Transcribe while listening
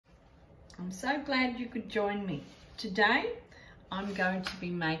I'm so glad you could join me. Today I'm going to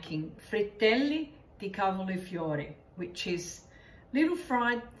be making fritteli di cauliflower, which is little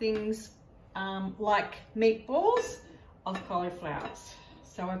fried things like meatballs of cauliflowers.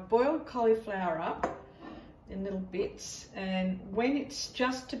 So I've boiled cauliflower up in little bits, and when it's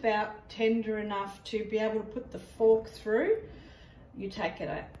just about tender enough to be able to put the fork through, you take it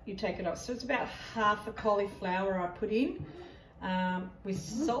off. So it's about half a cauliflower I put in with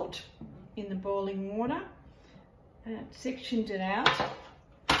salt in the boiling water, sectioned it out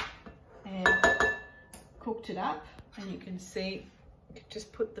and cooked it up, and you can see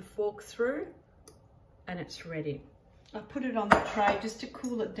just put the fork through and it's ready. I put it on the tray just to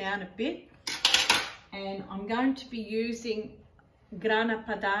cool it down a bit, and I'm going to be using grana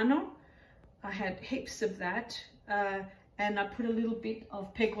padano. I had heaps of that, and I put a little bit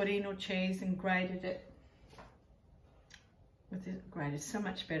of pecorino cheese and grated it. With it grated, so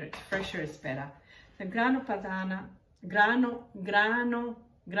much better. It's fresher, it's better. The grana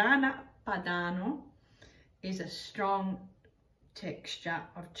padano is a strong texture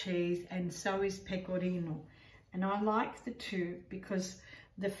of cheese, and so is pecorino. And I like the two because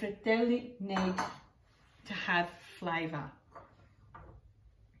the fritteli need to have flavour.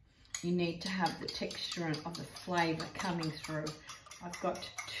 You need to have the texture of the flavour coming through. I've got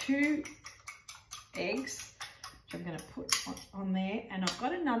 2 eggs, which I'm going to put on there, and I've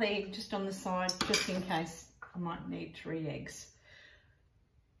got another egg just on the side, just in case I might need 3 eggs.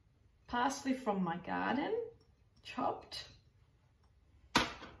 Parsley from my garden, chopped.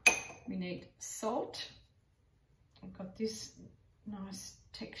 We need salt. I've got this nice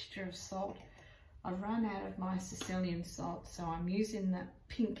texture of salt. I've run out of my Sicilian salt, so I'm using the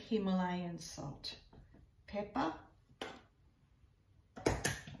pink Himalayan salt. Pepper,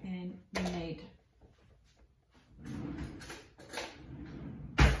 and we need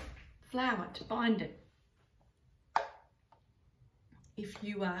flour to bind it. If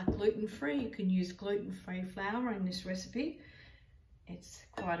you are gluten-free, you can use gluten-free flour in this recipe. It's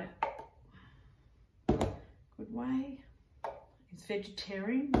quite a good way. It's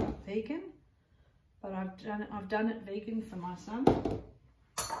vegetarian, not vegan, but I've done it vegan for my son,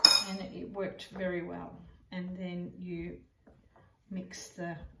 and it worked very well. And then you mix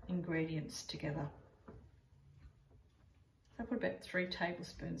the ingredients together. I put about 3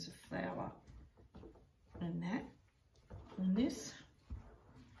 tablespoons of flour in that, on this,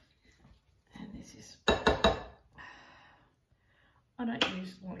 and this is, I don't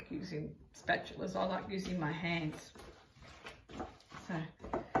like using spatulas, I like using my hands. So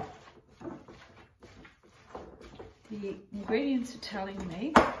the ingredients are telling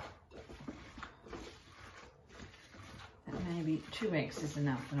me that maybe 2 eggs is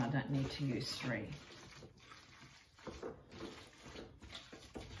enough and I don't need to use 3.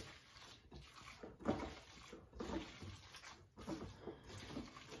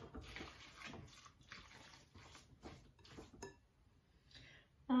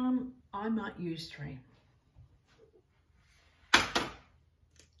 I might use 3.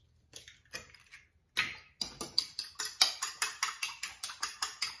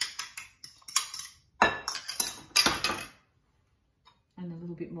 And a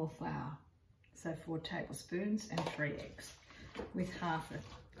little bit more flour. So 4 tablespoons and 3 eggs with half a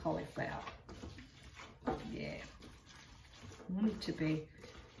cauliflower. Yeah. I want it to be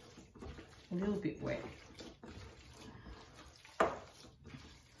a little bit wet.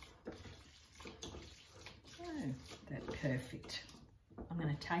 That's perfect. I'm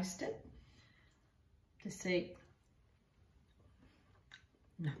going to taste it to see.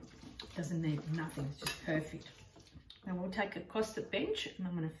 No, it doesn't need nothing. It's just perfect. Now we'll take it across the bench and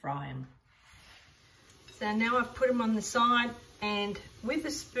I'm going to fry them. So now I've put them on the side, and with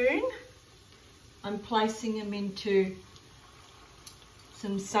a spoon I'm placing them into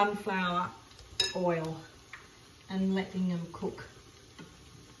some sunflower oil and letting them cook.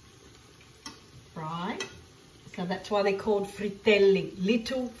 Fry. So that's why they're called fritteli,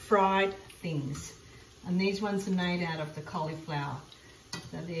 little fried things. And these ones are made out of the cauliflower.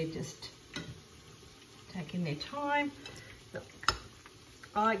 So they're just taking their time. Look,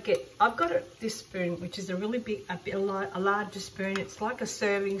 I've got this spoon, which is a really big, a larger spoon. It's like a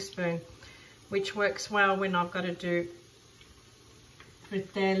serving spoon, which works well when I've got to do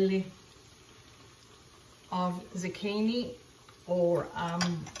fritteli of zucchini or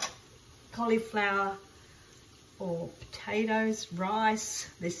cauliflower, or potatoes, rice.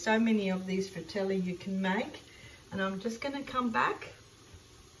 There's so many of these fritteli you can make. And I'm just going to come back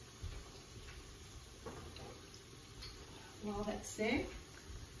while that's there.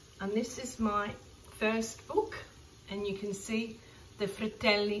 And this is my first book, and you can see the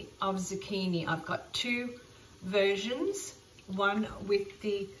fritteli of zucchini. I've got two versions, one with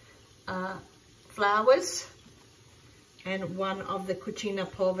the flowers and one of the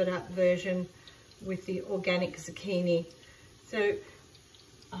cucina povera version with the organic zucchini. So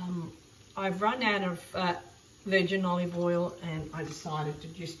I've run out of virgin olive oil, and I decided to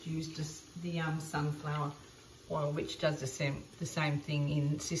just use the sunflower oil, which does the same thing.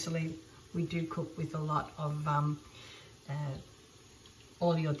 In Sicily we do cook with a lot of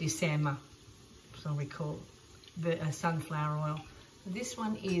olio di sema, so we call the sunflower oil. This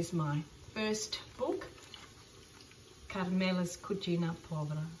one is my first book, Carmela's Cucina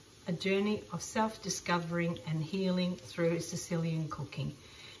Povera, a journey of self-discovering and healing through Sicilian cooking.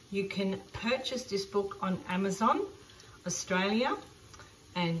 You can purchase this book on Amazon Australia,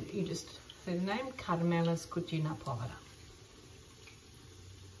 and you just say the name, Carmela's Cucina Povera.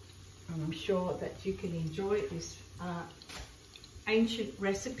 And I'm sure that you can enjoy this ancient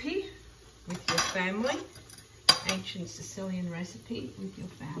recipe with your family, ancient Sicilian recipe with your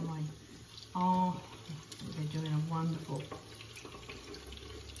family. Oh, they're doing a wonderful,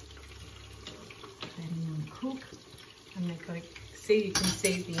 letting them cook, and they've got to see, you can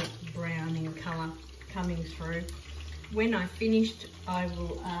see the browning colour coming through. When I finished, I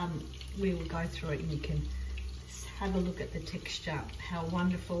will we will go through it, and you can have a look at the texture, how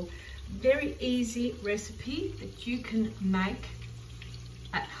wonderful. Very easy recipe that you can make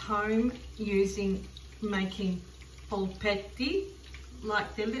at home using making polpetti,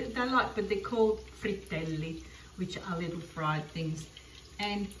 like they're like, but they're called fritteli, which are little fried things,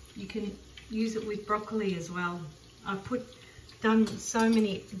 and you can use it with broccoli as well. I've done so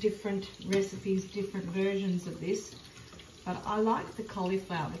many different recipes, different versions of this, but I like the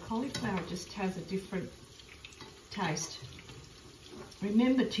cauliflower. The cauliflower just has a different taste.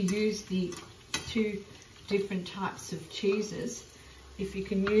 Remember to use the two different types of cheeses. If you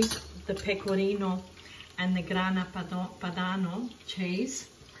can use the pecorino and the grana padano cheese,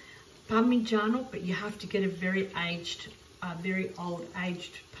 parmigiano, but you have to get a very old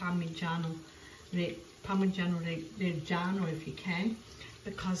aged parmigiano reggiano if you can,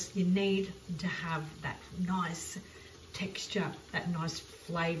 because you need to have that nice texture, that nice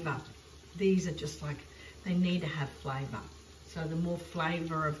flavour. These are just like, they need to have flavour. So the more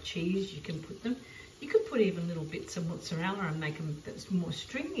flavour of cheese you can put them, you could put even little bits of mozzarella and make them that's more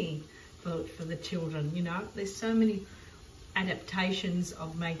stringy for the children. You know, there's so many adaptations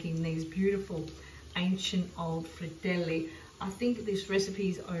of making these beautiful ancient old fritteli. I think this recipe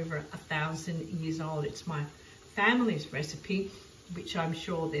is over 1,000 years old. It's my family's recipe, which I'm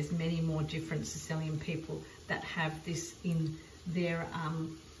sure there's many more different Sicilian people that have this in their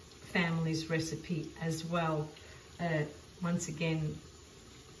family's recipe as well. Once again,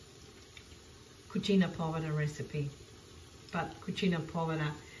 Cucina Povera recipe, but Cucina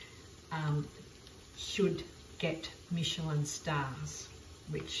Povera should get Michelin stars,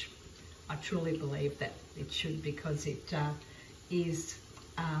 which I truly believe that it should, because it is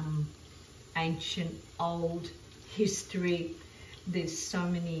ancient, old history. There's so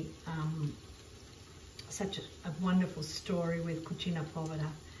many, such a wonderful story with Cucina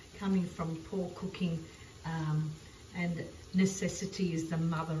Povera, coming from poor cooking, and necessity is the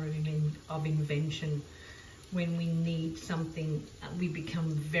mother of invention. When we need something, we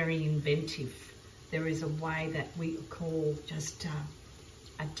become very inventive. There is a way that we call just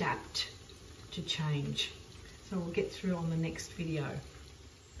adapt to change. So we'll get through on the next video.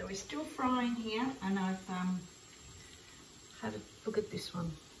 So we're still frying here, and I've had a look at this one.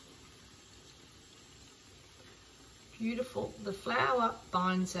 Beautiful. The flour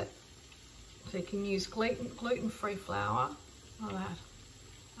binds it, so you can use gluten-free flour like that.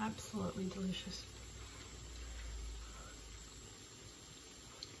 Absolutely delicious.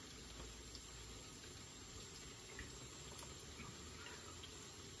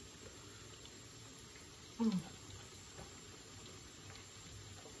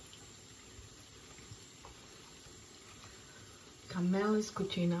 Carmela's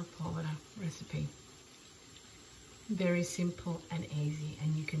Cucina Povera recipe. Very simple and easy,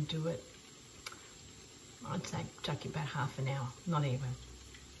 and you can do it, I'd say, take you about half an hour, not even.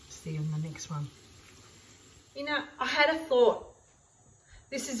 See you in the next one. You know, I had a thought.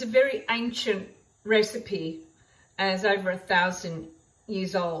 This is a very ancient recipe, and it's over 1,000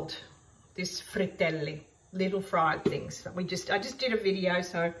 years old. This fritteli, little fried things. I just did a video,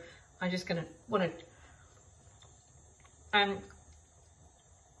 so I'm just gonna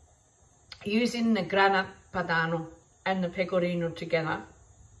using the grana padano and the pecorino together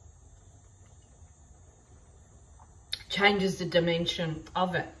changes the dimension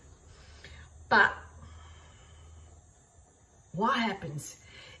of it. But what happens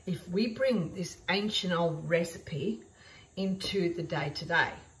if we bring this ancient old recipe into the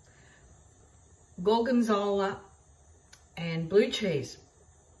day-to-day? Gorgonzola and blue cheese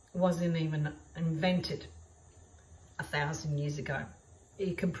wasn't even invented 1,000 years ago.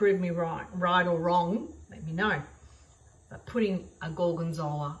 You can prove me right or wrong, let me know. But putting a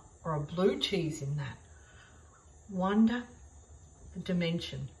gorgonzola or a blue cheese in that, wonder the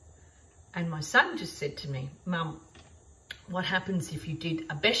dimension. And my son just said to me, Mum, what happens if you did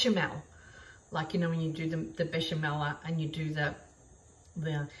a bechamel? Like, you know, when you do the bechamel and you do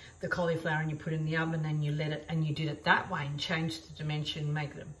the cauliflower and you put it in the oven and you let it, and you did it that way and change the dimension,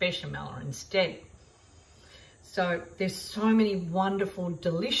 make it a bechamel instead. So there's so many wonderful,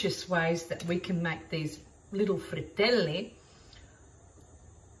 delicious ways that we can make these little frittelle.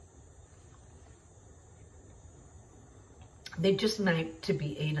 They're just made to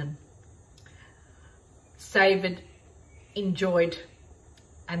be eaten, savoured, enjoyed,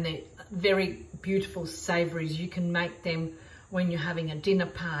 and they're very beautiful savouries. You can make them when you're having a dinner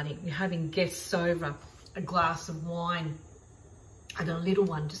party, you're having guests over, a glass of wine and a little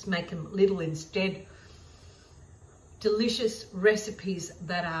one, just make them little instead. Delicious recipes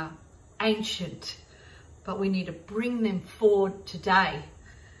that are ancient, but we need to bring them forward today.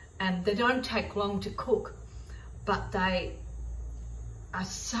 And they don't take long to cook, but they are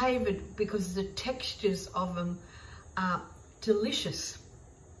savoured because the textures of them are delicious,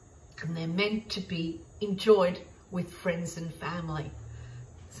 and they're meant to be enjoyed with friends and family.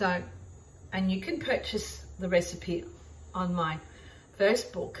 So, and you can purchase the recipe on my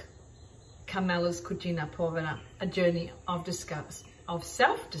first book, Carmela's Cucina Povera, a journey of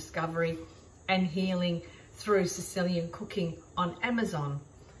self-discovery and healing through Sicilian cooking, on Amazon.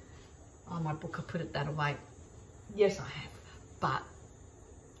 On my book, I put it that away. Yes, I have. But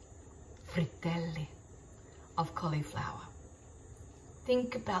frittelle of cauliflower.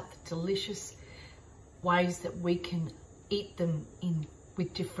 Think about the delicious ways that we can eat them in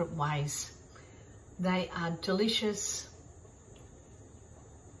with different ways. They are delicious.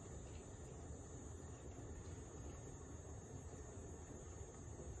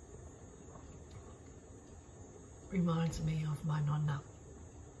 Reminds me of my nonna.